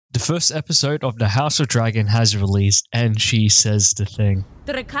first episode of The House of Dragon has released, and she says the thing.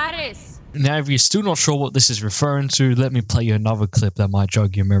 Dracarys. Now, if you're still not sure what this is referring to, let me play you another clip that might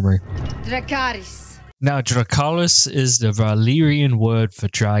jog your memory. Dracarys. Now, Dracarys is the Valyrian word for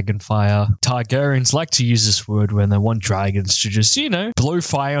dragonfire. Targaryens like to use this word when they want dragons to just, blow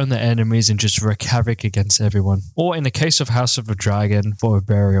fire on their enemies and just wreak havoc against everyone. Or in the case of House of the Dragon, for a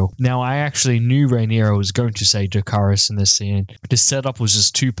burial. Now, I actually knew Rhaenyra was going to say Dracarys in this scene, but the setup was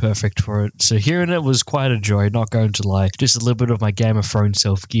just too perfect for it. So hearing it was quite a joy, not going to lie. Just a little bit of my Game of Thrones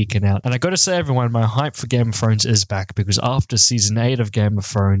self geeking out. And I gotta say, everyone, my hype for Game of Thrones is back, because after season 8 of Game of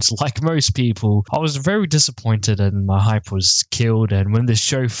Thrones, like most people, I was very disappointed and my hype was killed. And when this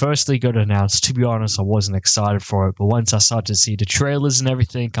show firstly got announced, to be honest, I wasn't excited for it. But once I started to see the trailers and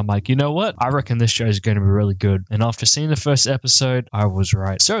everything, I'm like, you know what? I reckon this show is going to be really good. And after seeing the first episode, I was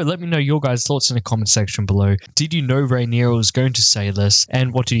right. So let me know your guys' thoughts in the comment section below. Did you know Rhaenyra was going to say this?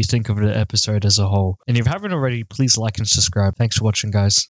 And what do you think of the episode as a whole? And if you haven't already, please like and subscribe. Thanks for watching, guys.